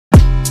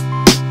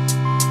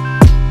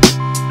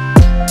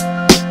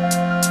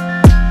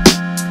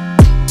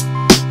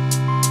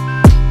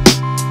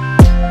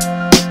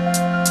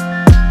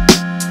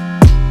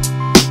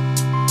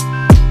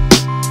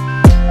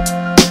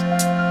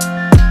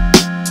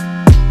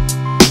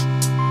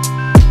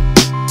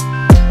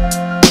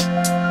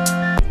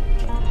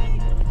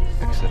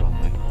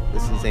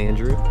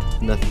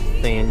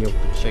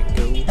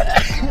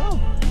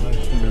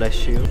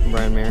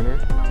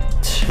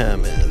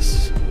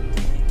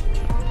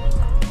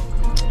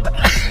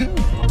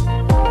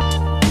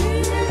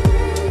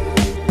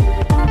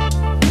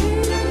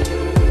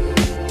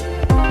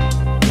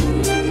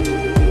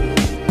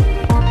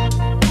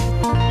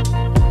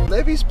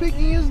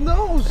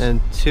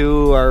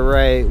To our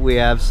right, we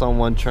have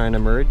someone trying to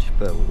merge,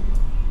 but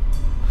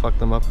fuck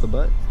them up the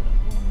butt.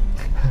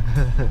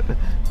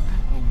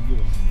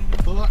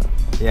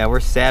 Yeah, we're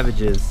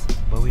savages.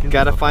 But we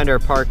gotta find our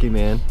parking,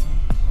 man.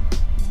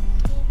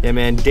 Yeah,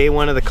 man. Day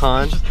one of the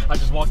con. I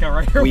just walked out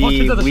right here. We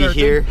here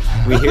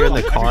in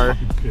the car.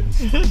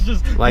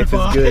 Life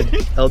is good.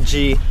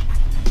 LG,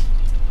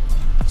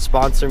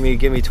 sponsor me.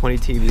 Give me 20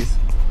 TVs.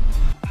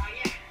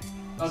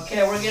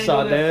 Okay, we're gonna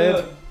go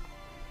to food.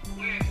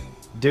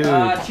 Dude.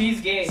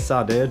 Cheesecake.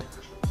 Saw, dude.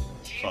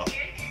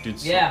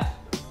 Dude, yeah.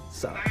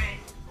 Saw.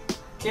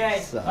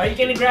 Okay. Are you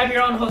gonna grab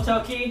your own hotel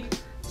key?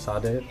 Saw,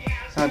 dude.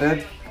 Saw,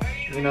 dude.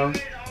 You know.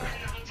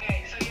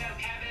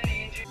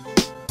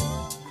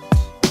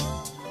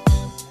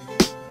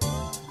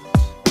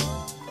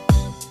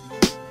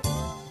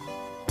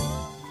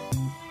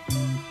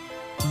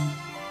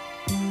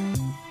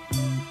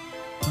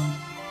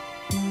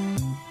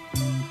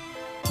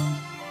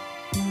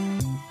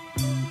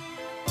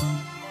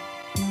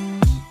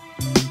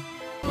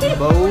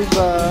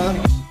 Boba.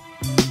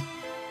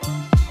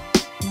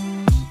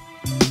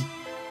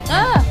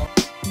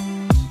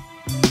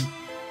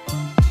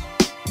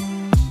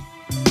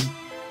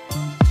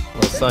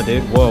 What's up,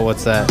 dude? Whoa,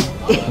 what's that?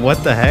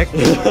 What the heck?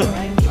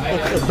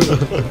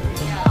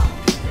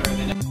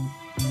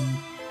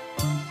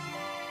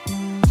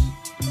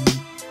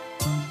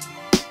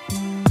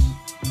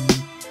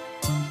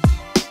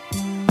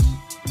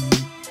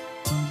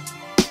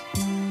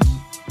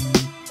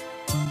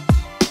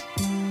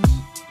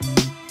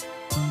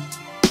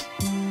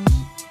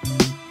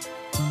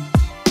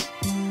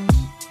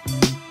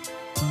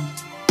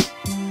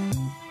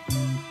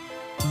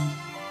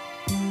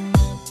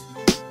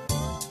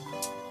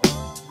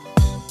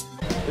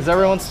 Is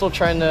everyone still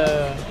trying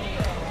to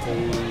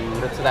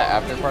go to that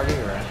after party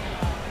or?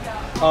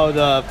 Oh,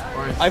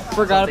 I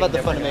forgot about the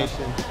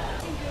Funimation.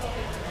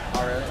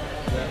 Oh, really?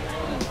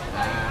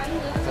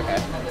 It's okay.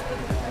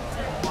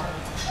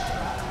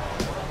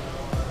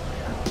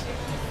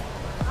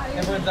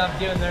 Everyone's off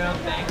doing their own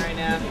thing right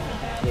now.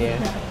 Yeah.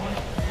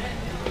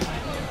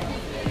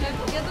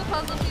 Get the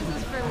puzzle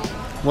pieces for me.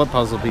 What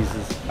puzzle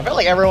pieces? I feel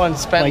like everyone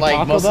spent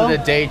like most Bell? of the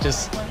day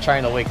just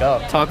trying to wake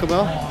up. Taco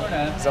Bell?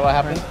 Okay. Is that what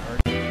happened?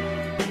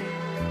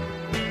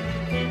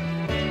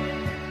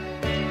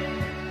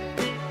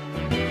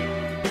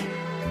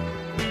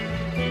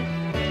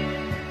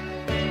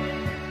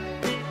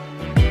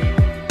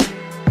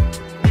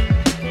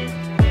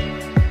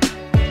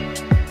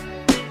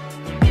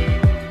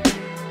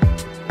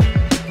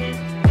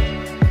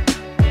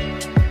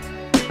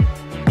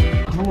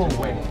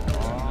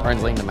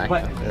 Ryan's laying the Mac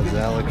down. There's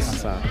Alex.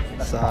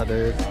 Saw,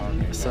 dude.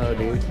 So,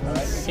 dude.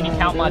 Can you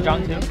count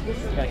Mahjong too?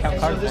 You gotta count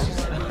cards.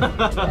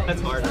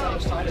 That's hard.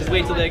 Just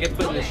wait till they get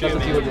put in the shoe. That's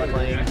what you would be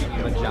playing.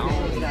 Mahjong.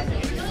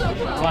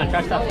 Come on,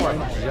 trash that fork.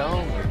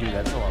 Mahjong? Dude,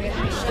 that's a lot of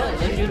people.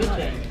 Let's do this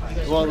thing.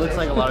 Well, it looks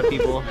like a lot of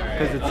people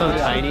because it's so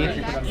tiny.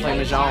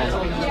 Play Mahjong.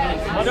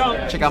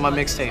 Mahjong. Check out my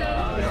mixtape.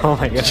 Oh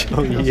my gosh.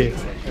 Oh yeah.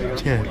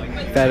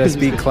 Fattest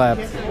beat clap.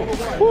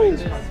 Woo.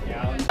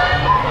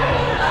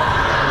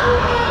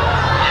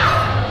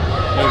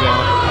 There you go. I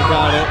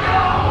got it.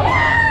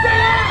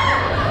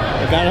 I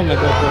got him at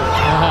the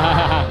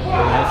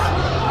Nice.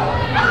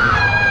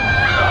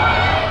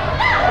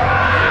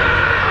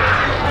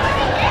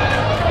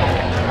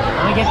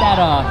 Let me get that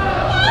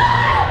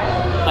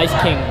Ice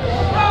King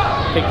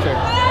picture.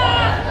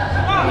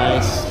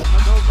 Nice.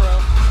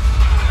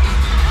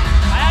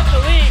 I have to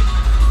leave.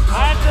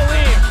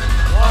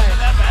 Why?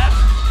 That bad?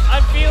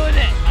 I'm feeling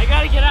it. I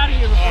gotta get out of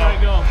here before I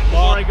go.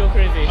 Before I go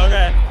crazy.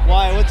 Okay.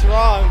 Why? What's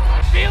wrong?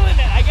 I'm feeling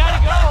it. I gotta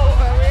go.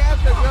 We have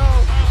to go.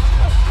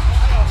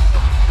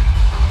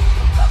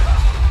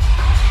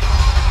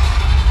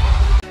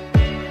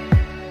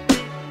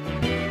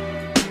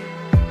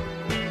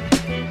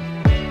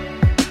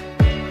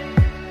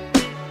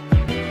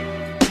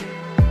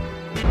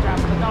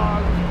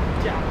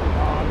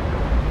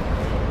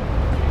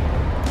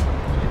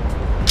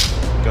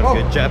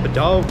 Gotta get jab a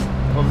dog.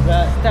 What was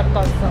that? Stepped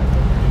on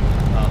something.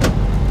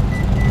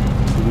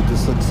 Dude,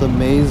 this looks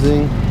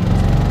amazing.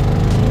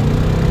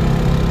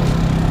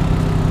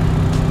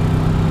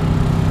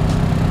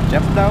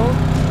 Checked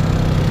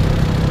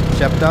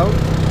out.